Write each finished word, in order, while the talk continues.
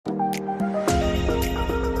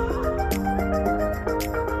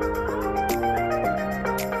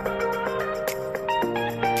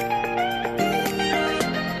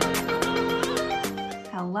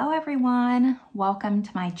welcome to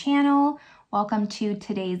my channel. Welcome to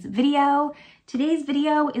today's video. Today's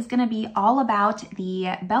video is going to be all about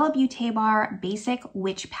the Bella Beaute Bar Basic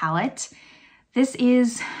Witch Palette. This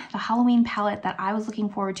is the Halloween palette that I was looking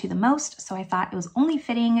forward to the most, so I thought it was only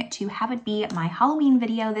fitting to have it be my Halloween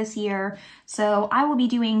video this year. So I will be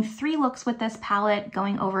doing 3 looks with this palette,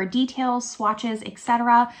 going over details, swatches,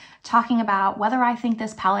 etc., talking about whether I think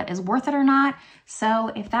this palette is worth it or not.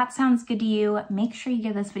 So if that sounds good to you, make sure you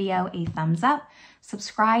give this video a thumbs up,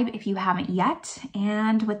 subscribe if you haven't yet,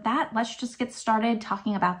 and with that, let's just get started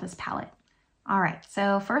talking about this palette. All right,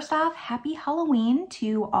 so first off, happy Halloween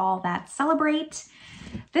to all that celebrate.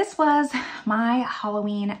 This was my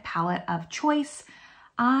Halloween palette of choice.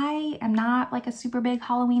 I am not like a super big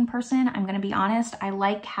Halloween person, I'm gonna be honest. I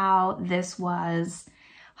like how this was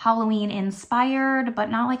Halloween inspired,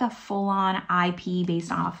 but not like a full-on IP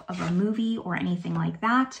based off of a movie or anything like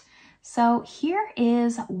that. So here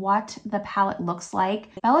is what the palette looks like.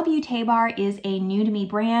 Bella Beaute Bar is a new to me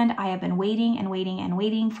brand. I have been waiting and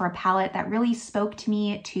waiting for a palette that really spoke to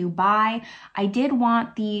me to buy. I did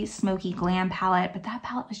want the Smoky Glam palette, but that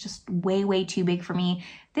palette was just way too big for me.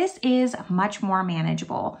 This is much more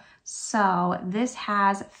manageable. So this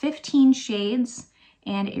has 15 shades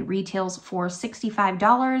and it retails for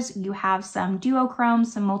 $65. You have some duochromes,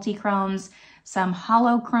 some multi-chromes, some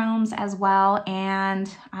hollow chromes as well,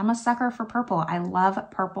 and I'm a sucker for purple. I love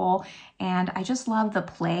purple, and I just love the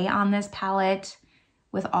play on this palette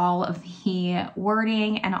with all of the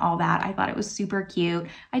wording and all that. I thought it was super cute.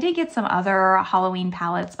 I did get some other Halloween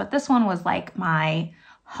palettes, but this one was like my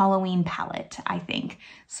Halloween palette, I think.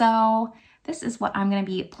 So this is what I'm going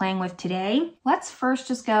to be playing with today. Let's first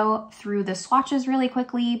just go through the swatches really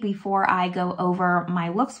quickly before I go over my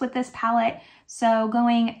looks with this palette. So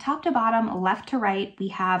going top to bottom, left to right, we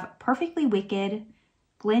have Perfectly Wicked,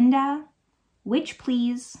 Glinda, Witch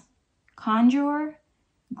Please, Conjure,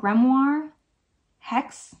 Grimoire,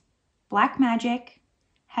 Hex, Black Magic,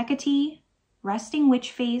 Hecate, Resting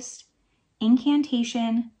Witch Face,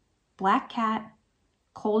 Incantation, Black Cat,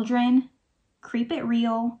 Cauldron, Creep It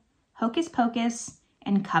Real, Hocus Pocus,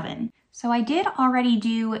 and Coven. So I did already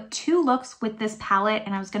do 2 looks with this palette,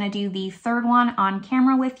 and I was going to do the third one on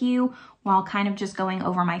camera with you while kind of just going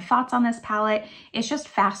over my thoughts on this palette. It's just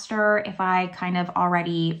faster if I kind of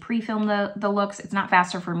already pre-film the looks. It's not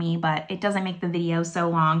faster for me, but it doesn't make the video so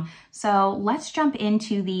long. So let's jump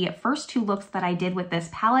into the first 2 looks that I did with this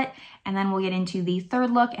palette, and then we'll get into the third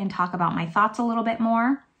look and talk about my thoughts a little bit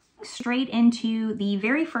more. Straight into the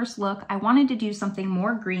very first look, I wanted to do something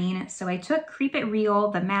more green, so I took Creep It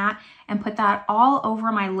Real, the matte, and put that all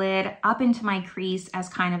over my lid up into my crease as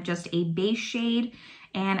kind of just a base shade.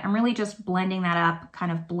 And I'm really just blending that up,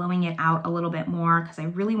 kind of blowing it out a little bit more because I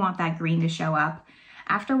really want that green to show up.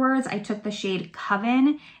 Afterwards, I took the shade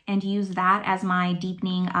Coven and used that as my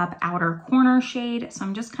deepening up outer corner shade. So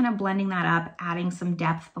I'm just kind of blending that up, adding some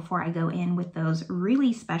depth before I go in with those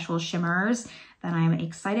really special shimmers that I'm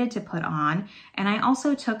excited to put on. And I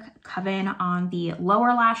also took Coven on the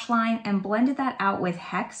lower lash line and blended that out with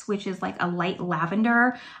Hex, which is like a light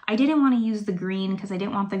lavender. I didn't want to use the green because I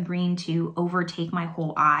didn't want the green to overtake my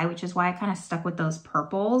whole eye, which is why I kind of stuck with those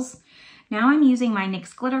purples. Now I'm using my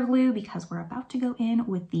NYX glitter glue because we're about to go in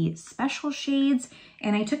with the special shades,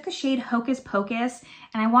 and I took the shade Hocus Pocus,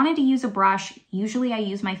 and I wanted to use a brush. Usually I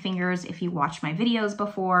use my fingers if you watched my videos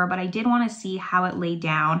before, but I did want to see how it laid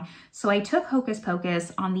down. So I took Hocus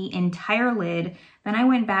Pocus on the entire lid, then I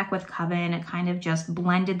went back with Coven and kind of just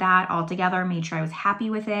blended that all together, made sure I was happy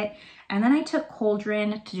with it. And then I took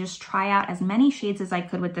Cauldron to just try out as many shades as I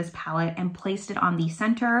could with this palette and placed it on the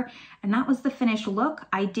center. And that was the finished look.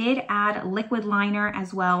 I did add liquid liner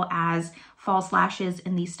as well as false lashes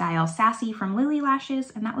in the style Sassy from Lily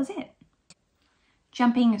Lashes, and that was it.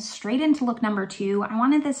 Jumping straight into look number 2, I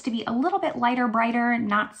wanted this to be a little bit lighter, brighter,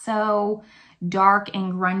 not so dark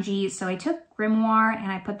and grungy. So I took Grimoire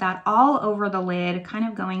and I put that all over the lid, kind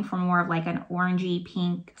of going for more of like an orangey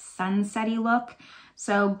pink sunsetty look.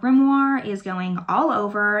 So Grimoire is going all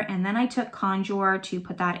over, and then I took Conjure to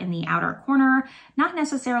put that in the outer corner, not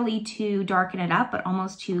necessarily to darken it up, but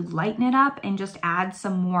almost to lighten it up and just add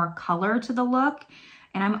some more color to the look.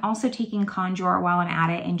 And I'm also taking Conjure while I'm at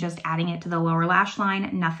it and just adding it to the lower lash line,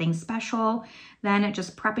 nothing special. Then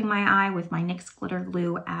just prepping my eye with my NYX glitter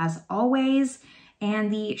glue as always.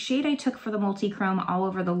 And the shade I took for the multi-chrome all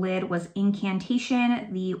over the lid was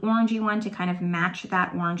Incantation, the orangey one, to kind of match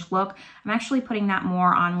that orange look. I'm actually putting that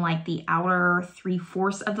more on like the outer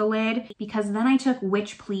 3/4 of the lid, because then I took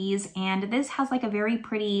Witch Please, and this has like a very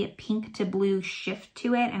pretty pink to blue shift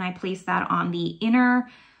to it, and I placed that on the inner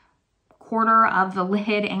quarter of the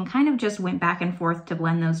lid and kind of just went back and forth to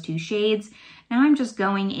blend those two shades. Now I'm just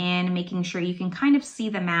going in, making sure you can kind of see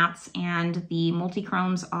the mattes and the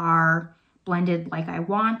multi-chromes are blended like I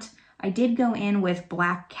want. I did go in with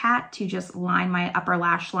Black Cat to just line my upper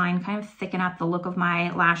lash line, kind of thicken up the look of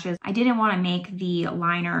my lashes. I didn't want to make the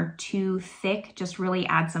liner too thick, just really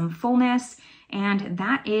add some fullness. And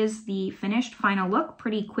that is the finished final look,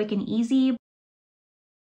 pretty quick and easy.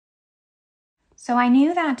 So I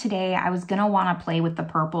knew that today I was gonna wanna play with the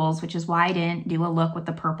purples, which is why I didn't do a look with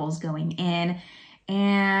the purples going in.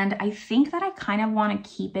 And I think that I kind of wanna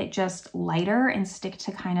keep it just lighter and stick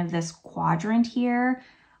to kind of this quadrant here.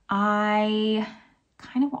 I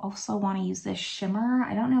kind of also wanna use this shimmer.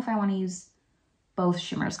 I don't know if I wanna use both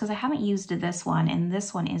shimmers because I haven't used this one, and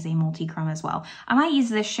this one is a multi-chrome as well. I might use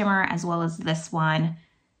this shimmer as well as this one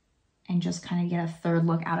and just kind of get a third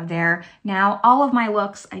look out of there. Now, all of my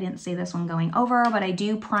looks, I didn't say this one going over, but I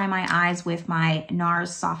do prime my eyes with my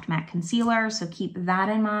NARS Soft Matte Concealer, so keep that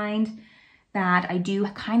in mind, that I do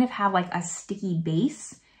kind of have like a sticky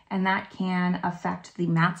base, and that can affect the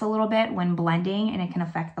mattes a little bit when blending, and it can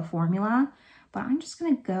affect the formula. But I'm just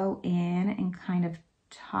gonna go in and kind of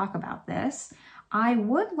talk about this. I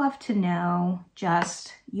would love to know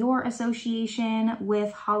just your association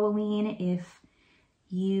with Halloween, if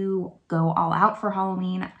you go all out for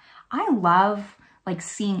Halloween. I love like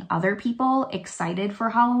seeing other people excited for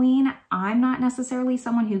Halloween. I'm not necessarily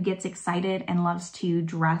someone who gets excited and loves to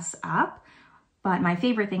dress up, but my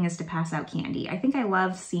favorite thing is to pass out candy. I think I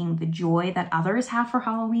love seeing the joy that others have for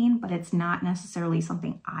Halloween, but it's not necessarily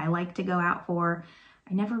something I like to go out for.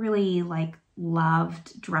 I never really like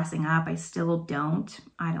loved dressing up. I still don't.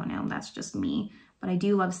 I don't know, that's just me. But I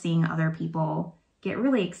do love seeing other people get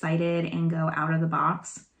really excited and go out of the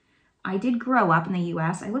box. I did grow up in the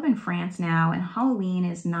US. I live in France now, and Halloween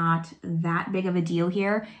is not that big of a deal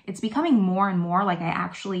here. It's becoming more and more. Like, I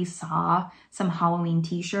actually saw some Halloween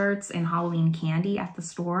t-shirts and Halloween candy at the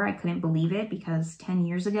store. I couldn't believe it because 10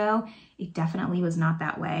 years ago, it definitely was not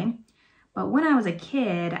that way. But when I was a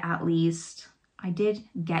kid, at least, I did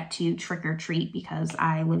get to trick or treat because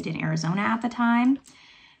I lived in Arizona at the time.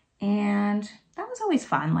 And that was always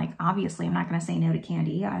fun. Like, obviously, I'm not going to say no to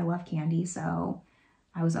candy. I love candy, so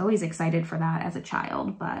I was always excited for that as a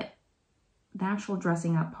child, but the actual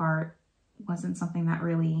dressing up part wasn't something that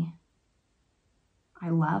really I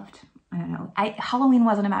loved. I don't know. Halloween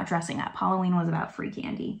wasn't about dressing up. Halloween was about free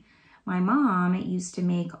candy. My mom used to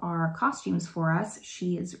make our costumes for us.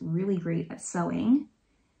 She is really great at sewing.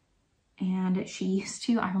 And she used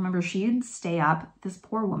to, I remember she'd stay up, this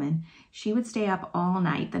poor woman, she would stay up all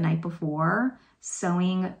night the night before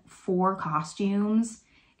sewing 4 costumes.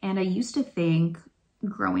 And I used to think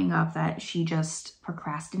growing up that she just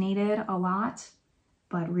procrastinated a lot.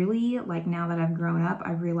 But really, like, now that I've grown up,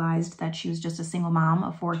 I realized that she was just a single mom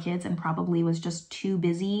of 4 kids and probably was just too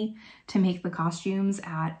busy to make the costumes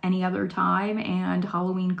at any other time. And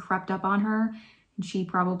Halloween crept up on her. She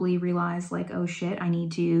probably realized, like, oh shit, I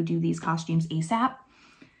need to do these costumes ASAP.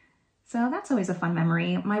 So that's always a fun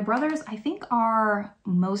memory. My brothers, I think, our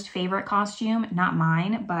most favorite costume, not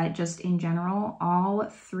mine, but just in general, all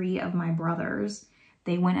 3 of my brothers,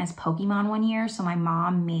 they went as Pokemon one year. So my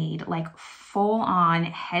mom made like full on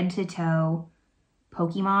head to toe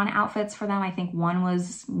Pokemon outfits for them. I think one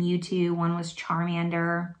was Mewtwo, one was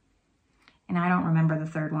Charmander, and I don't remember the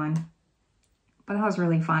third one. But that was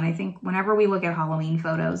really fun. I think whenever we look at Halloween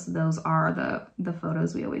photos, those are the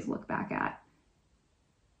photos we always look back at.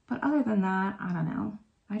 But other than that, I don't know.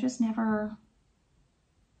 I just never,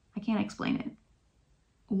 I can't explain it.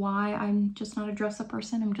 Why I'm just not a dress-up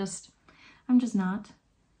person. I'm just not.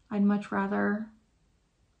 I'd much rather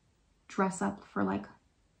dress up for like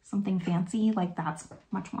something fancy. Like, that's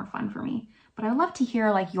much more fun for me. But I'd love to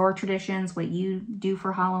hear like your traditions, what you do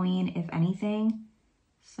for Halloween, if anything.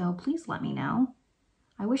 So please let me know.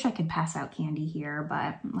 I wish I could pass out candy here,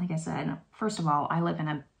 but like I said, first of all, I live in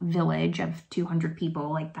a village of 200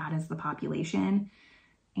 people, like that is the population.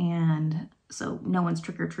 And so no one's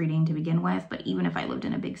trick-or-treating to begin with, but even if I lived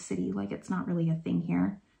in a big city, like it's not really a thing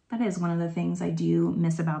here. That is one of the things I do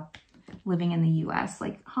miss about living in the US.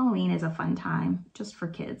 Like, Halloween is a fun time just for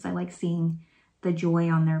kids. I like seeing the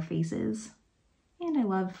joy on their faces. And I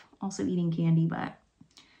love also eating candy, but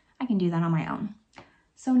I can do that on my own.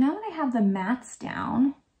 So now that I have the mattes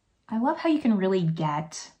down, I love how you can really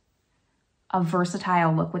get a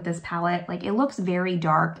versatile look with this palette. Like, it looks very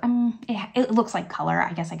dark. It looks like color,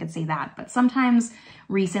 I guess I could say that. But sometimes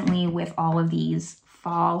recently with all of these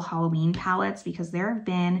fall Halloween palettes, because there have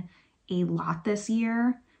been a lot this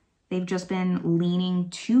year, they've just been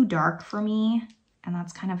leaning too dark for me. and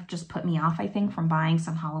that's kind of just put me off, I think, from buying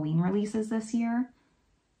some Halloween releases this year.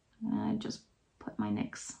 I'm gonna just put my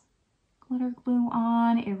NYX glitter glue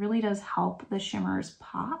on. It really does help the shimmers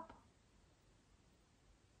pop.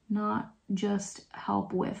 Not just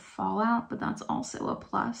help with fallout, but that's also a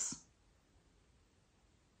plus.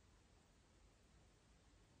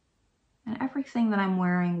 And everything that I'm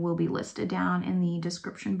wearing will be listed down in the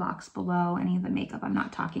description box below, any of the makeup I'm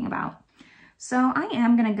not talking about. So I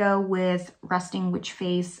am gonna go with Resting Witch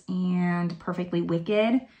Face and Perfectly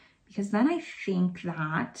Wicked, because then I think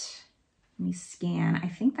that, let me scan, I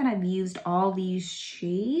think that I've used all these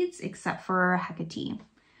shades except for Hecate.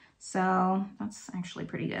 So that's actually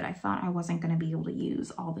pretty good. I thought I wasn't gonna be able to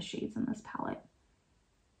use all the shades in this palette.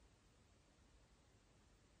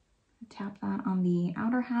 Tap that on the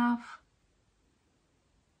outer half.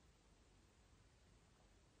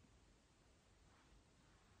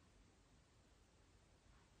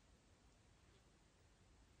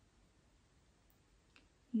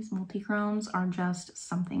 These multi-chromes are just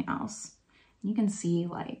something else. You can see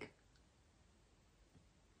like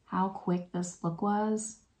how quick this look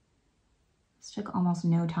was. This took almost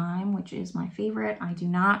no time, which is my favorite. I do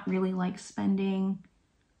not really like spending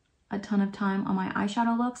a ton of time on my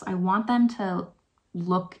eyeshadow looks. I want them to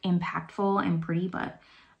look impactful and pretty, but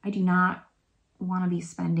I do not want to be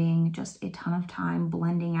spending just a ton of time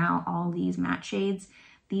blending out all these matte shades.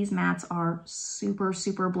 These mattes are super,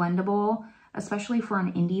 super blendable, especially for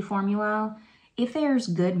an indie formula. If there's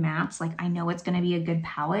good mattes, like I know it's gonna be a good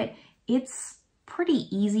palette, it's pretty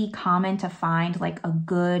easy, common to find like a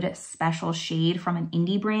good special shade from an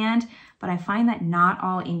indie brand, but I find that not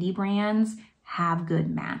all indie brands have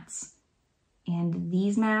good mattes. And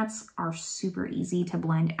these mattes are super easy to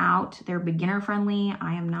blend out. They're beginner friendly.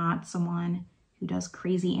 I am not someone who does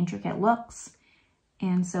crazy intricate looks.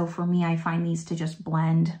 And so for me, I find these to just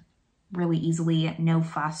blend really easily, no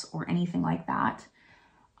fuss or anything like that.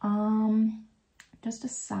 Just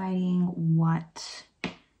deciding what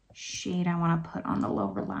shade I want to put on the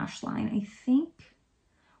lower lash line. I think,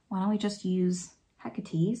 why don't we just use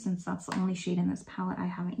Hecate, since that's the only shade in this palette I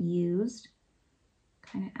haven't used.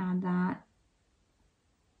 Kind of add that.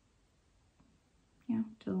 Yeah,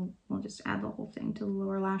 we'll just add the whole thing to the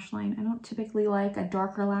lower lash line. I don't typically like a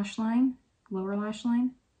darker lash line, lower lash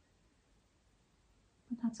line,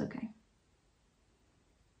 but that's okay.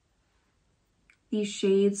 These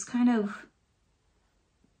shades kind of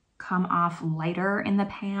come off lighter in the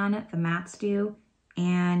pan, the mattes do,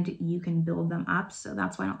 and you can build them up. So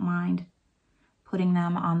that's why I don't mind putting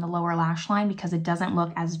them on the lower lash line, because it doesn't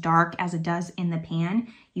look as dark as it does in the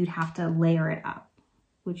pan. You'd have to layer it up,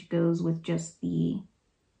 which goes with just the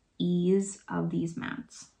ease of these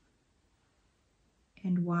mattes.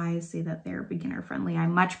 And why I say that they're beginner friendly. I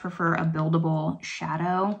much prefer a buildable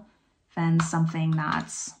shadow than something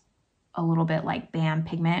that's a little bit like bam,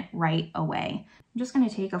 pigment right away. I'm just gonna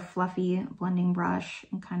take a fluffy blending brush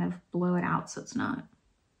and kind of blow it out so it's not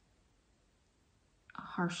a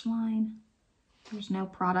harsh line. There's no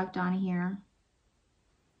product on here.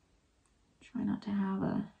 Try not to have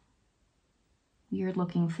a weird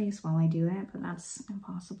looking face while I do it, but that's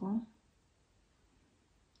impossible.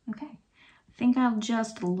 Okay, I think I'll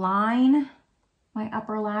just line my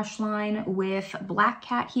upper lash line with Black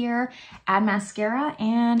Cat here, add mascara,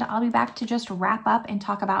 and I'll be back to just wrap up and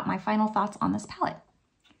talk about my final thoughts on this palette.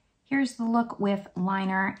 Here's the look with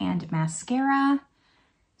liner and mascara.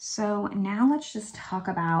 So now let's just talk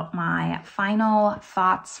about my final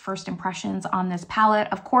thoughts, first impressions on this palette.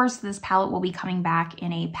 Of course, this palette will be coming back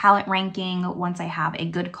in a palette ranking once I have a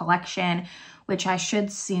good collection, which I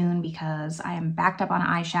should soon because I am backed up on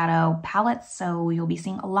eyeshadow palettes, so you'll be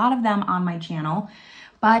seeing a lot of them on my channel.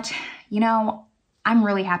 But, you know, I'm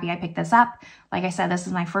really happy I picked this up. Like I said, this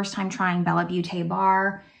is my first time trying Bella Beaute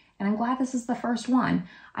Bar, and I'm glad this is the first one.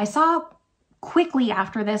 I saw quickly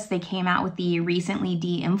after this, they came out with the Recently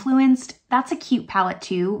De-Influenced. That's a cute palette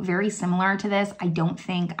too, very similar to this. I don't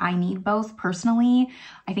think I need both personally.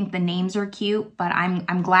 I think the names are cute, but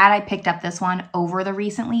I'm glad I picked up this one over the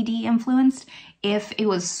Recently De-Influenced. If it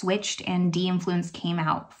was switched and De-Influenced came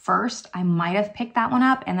out first, I might have picked that one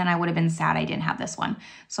up and then I would have been sad I didn't have this one.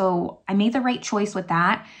 So I made the right choice with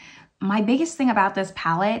that. My biggest thing about this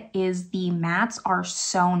palette is the mattes are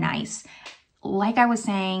so nice. Like I was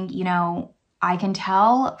saying, you know, I can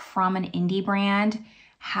tell from an indie brand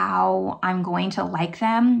how I'm going to like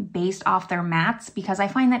them based off their mattes, because I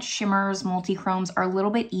find that shimmers, multi-chromes are a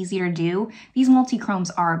little bit easier to do. These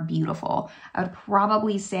multi-chromes are beautiful. I would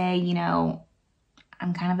probably say, you know,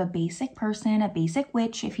 I'm kind of a basic person, a basic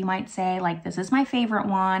witch, if you might say, like this is my favorite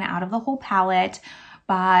one out of the whole palette,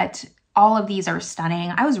 but all of these are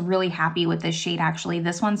stunning. I was really happy with this shade, actually.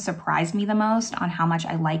 This one surprised me the most on how much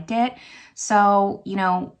I liked it. So, you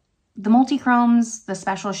know, the multi-chromes, the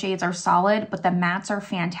special shades are solid, but the mattes are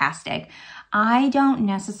fantastic. I don't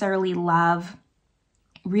necessarily love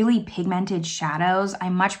really pigmented shadows. I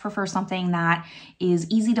much prefer something that is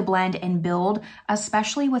easy to blend and build,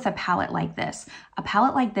 especially with a palette like this. A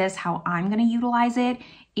palette like this, how I'm going to utilize it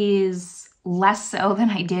is less so than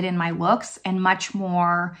I did in my looks and much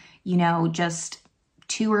more, you know, just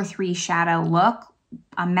 2 or 3 shadow look,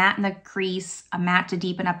 a matte in the crease, a matte to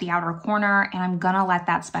deepen up the outer corner, and I'm gonna let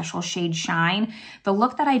that special shade shine. The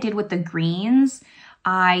look that I did with the greens,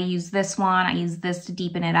 I used this one, I used this to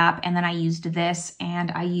deepen it up, and then I used this, and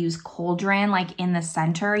I used Cauldron like in the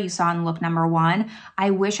center. You saw in look number 1. I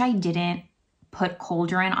wish I didn't put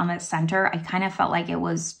Cauldron on the center. I kind of felt like it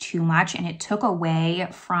was too much and it took away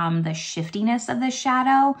from the shiftiness of the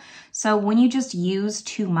shadow. So when you just use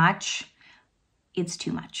too much, it's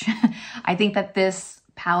too much. I think that this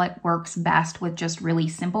palette works best with just really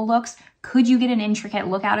simple looks. Could you get an intricate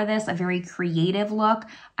look out of this, a very creative look?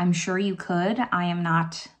 I'm sure you could. I am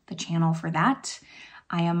not the channel for that.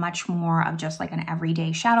 I am much more of just like an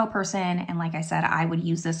everyday shadow person. And like I said, I would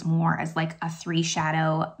use this more as like a 3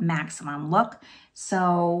 shadow maximum look.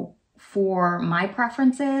 So for my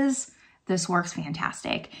preferences, this works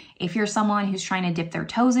fantastic. If you're someone who's trying to dip their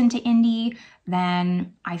toes into indie,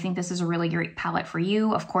 then I think this is a really great palette for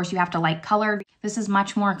you. Of course, you have to like color. This is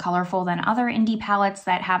much more colorful than other indie palettes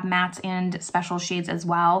that have mattes and special shades as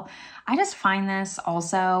well. I just find this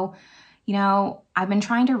also, you know, I've been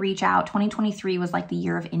trying to reach out. 2023 was like the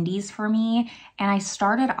year of indies for me. And I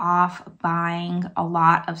started off buying a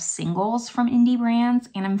lot of singles from indie brands.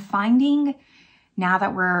 And I'm finding now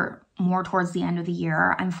that we're more towards the end of the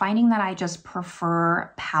year, I'm finding that I just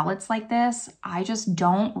prefer palettes like this. I just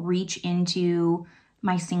don't reach into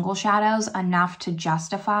my single shadows enough to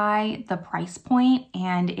justify the price point,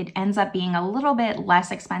 and it ends up being a little bit less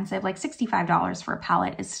expensive. Like $65 for a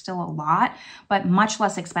palette is still a lot, but much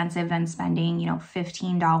less expensive than spending, you know,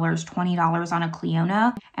 $15, $20 on a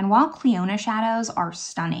Clinonadh. And while Clinonadh shadows are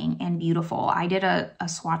stunning and beautiful, I did a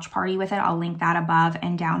swatch party with it. I'll link that above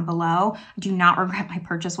and down below. I do not regret my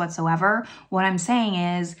purchase whatsoever. What I'm saying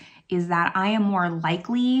is that I am more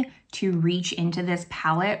likely to reach into this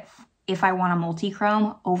palette if I want a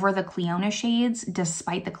multi-chrome over the Clinonadh shades,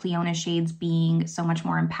 despite the Clinonadh shades being so much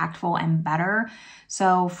more impactful and better.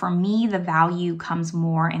 So for me, the value comes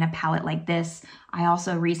more in a palette like this. I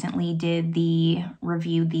also recently did the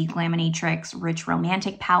Glaminatrix Rich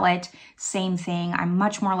Romantic palette. Same thing. I'm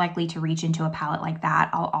much more likely to reach into a palette like that.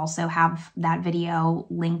 I'll also have that video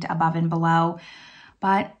linked above and below.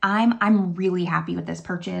 But I'm really happy with this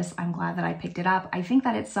purchase. I'm glad that I picked it up. I think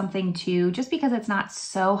that it's something too, just because it's not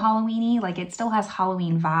so Halloween-y, like it still has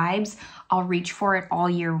Halloween vibes, I'll reach for it all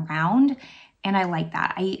year round. And I like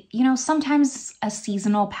that. You know, sometimes a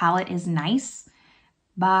seasonal palette is nice,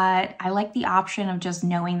 but I like the option of just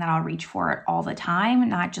knowing that I'll reach for it all the time,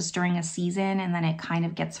 not just during a season and then it kind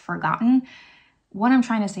of gets forgotten. What I'm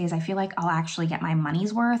trying to say is I feel like I'll actually get my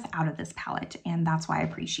money's worth out of this palette, and that's why I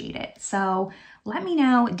appreciate it. So let me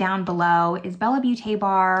know down below, is Bella Beaute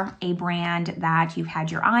Bar a brand that you've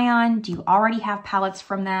had your eye on? Do you already have palettes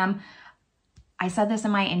from them? I said this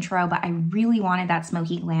in my intro, but I really wanted that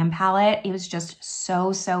Smoky Glam palette. It was just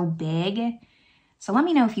so big. So let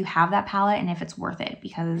me know if you have that palette and if it's worth it,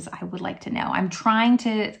 because I would like to know. I'm trying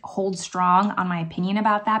to hold strong on my opinion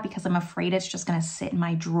about that because I'm afraid it's just gonna sit in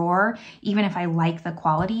my drawer, even if I like the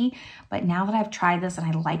quality. But now that I've tried this and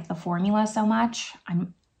I like the formula so much,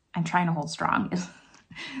 I'm trying to hold strong.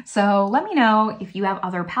 So let me know if you have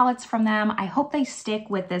other palettes from them. I hope they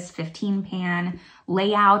stick with this 15 pan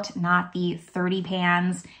layout, not the 30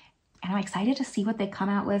 pans. And I'm excited to see what they come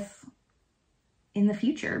out with in the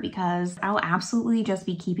future, because I'll absolutely just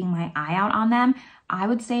be keeping my eye out on them. I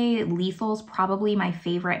would say Lethal's probably my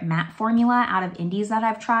favorite matte formula out of indies that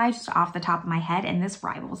I've tried, just off the top of my head, and this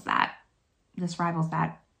rivals that. This rivals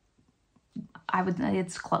that.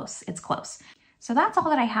 It's close, it's close. So that's all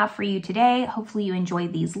that I have for you today. Hopefully you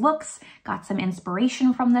enjoyed these looks, got some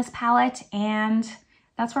inspiration from this palette, and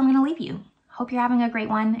that's where I'm gonna leave you. Hope you're having a great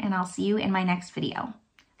one, and I'll see you in my next video.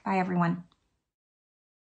 Bye everyone.